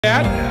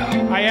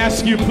I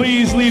ask you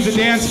please leave the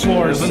dance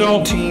floor.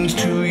 So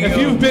if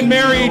you've been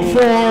married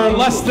for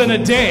less than a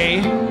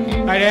day,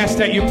 I'd ask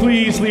that you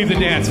please leave the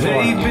dance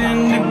floor. They've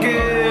been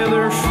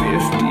together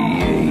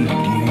 58 years.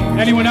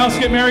 Anyone else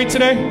get married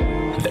today?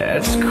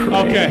 That's crazy.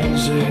 Okay.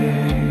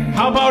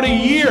 How about a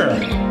year?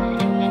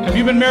 Have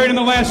you been married in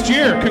the last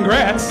year?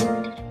 Congrats.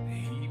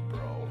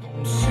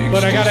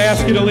 But I gotta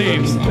ask you to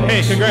leave.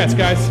 Hey, congrats,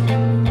 guys.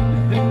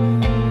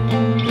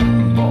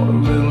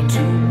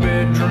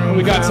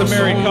 We got some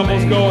married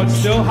couples going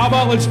still. How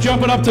about let's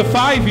jump it up to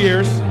 5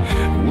 years?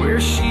 Where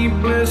she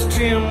blessed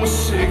him with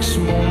 6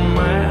 more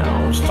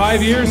miles.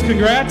 5 years,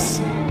 congrats.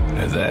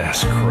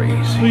 That's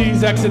crazy.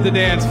 Please exit the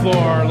dance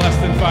floor. Less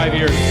than 5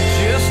 years.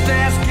 Just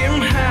ask him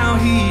how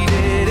he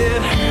did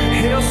it.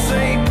 He'll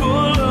say pull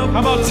up. How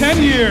about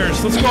 10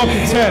 years? Let's go up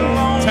to 10.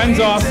 10's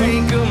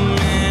awesome.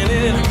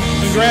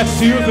 Congrats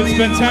to you if it's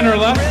been 10 or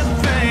less.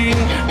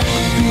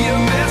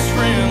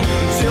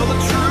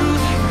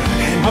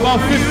 How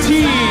about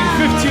 15?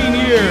 15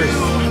 years.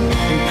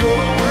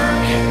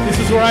 This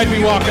is where I'd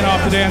be walking off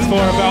the dance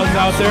floor if I was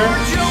out there.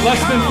 Less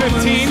than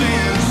 15.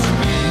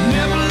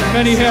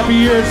 Many happy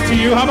years to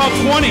you. How about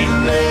 20?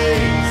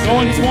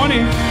 Going 20.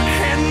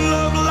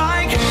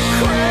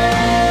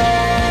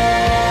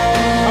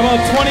 How about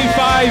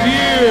 25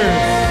 years?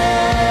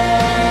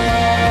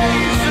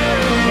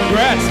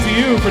 Congrats to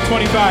you for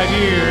 25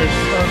 years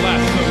or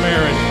less of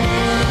marriage.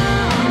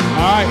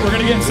 All right, we're going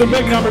to get in some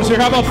big numbers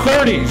here. How about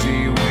 30?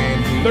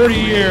 30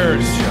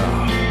 years.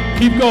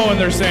 Keep going,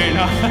 they're saying.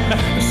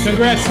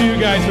 Congrats to you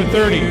guys for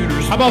 30.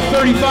 How about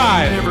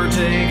 35?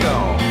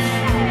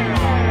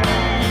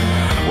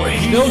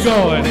 Still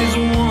going.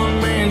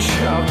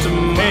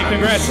 Hey,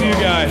 congrats to you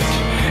guys.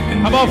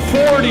 How about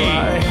 40?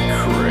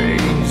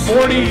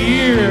 40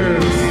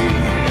 years.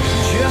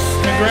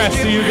 Congrats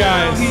to you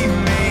guys.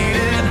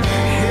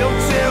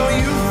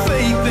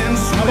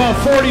 How about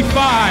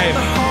 45?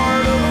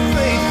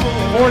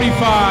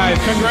 45.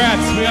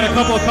 Congrats. We got a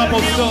couple of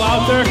couples still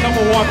out there, a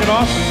couple walking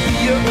off.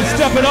 Let's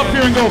step it up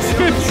here and go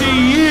 50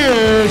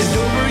 years.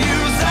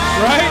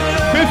 Right?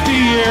 50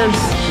 years.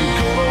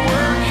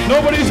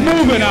 Nobody's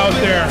moving out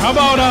there. How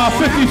about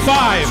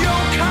 55?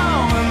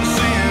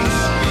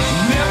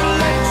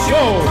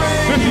 Whoa,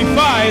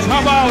 55. How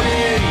about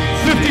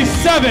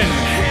 57?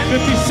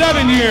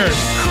 57 years.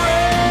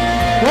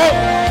 Well,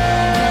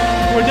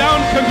 we're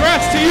down.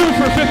 Congrats to you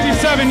for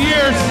 57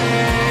 years.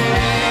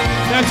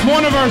 That's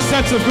one of our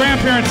sets of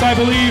grandparents, I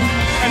believe,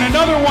 and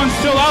another one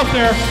still out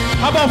there.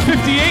 How about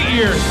 58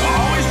 years?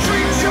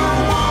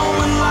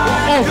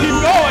 Oh, keep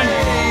going.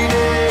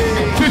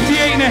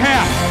 58 and a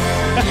half.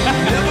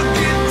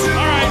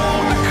 All right,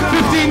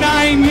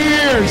 59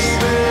 years.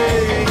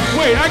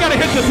 Wait, I gotta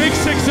hit the big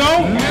 6-0.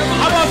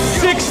 How about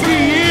 60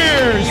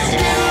 years?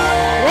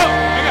 Well,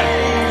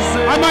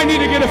 I might need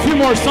to get a few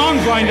more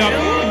songs lined up.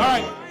 All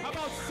right, how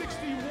about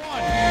 61?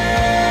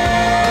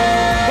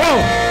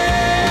 Whoa.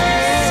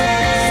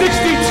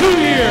 62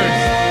 years.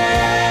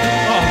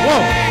 Oh,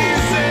 whoa.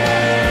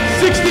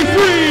 63.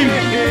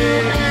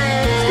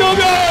 Still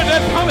going.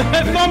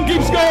 That thumb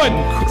keeps going.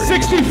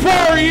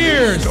 64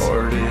 years.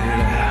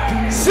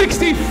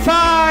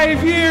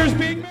 65 years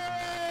being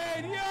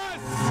married.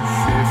 Yes.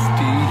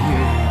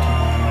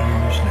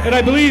 And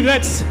I believe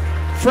that's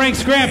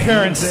Frank's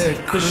grandparents,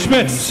 the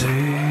Schmidts.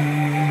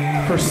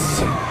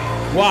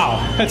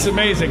 Wow, that's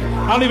amazing.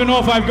 I don't even know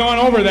if I've gone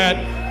over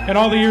that in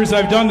all the years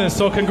I've done this,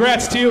 so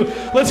congrats to you.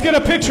 Let's get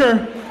a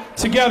picture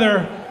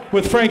together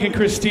with Frank and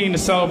Christine to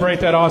celebrate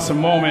that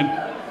awesome moment.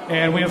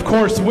 And we, of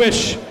course,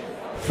 wish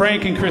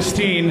Frank and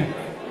Christine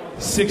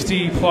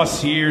 60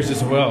 plus years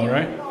as well,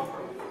 right?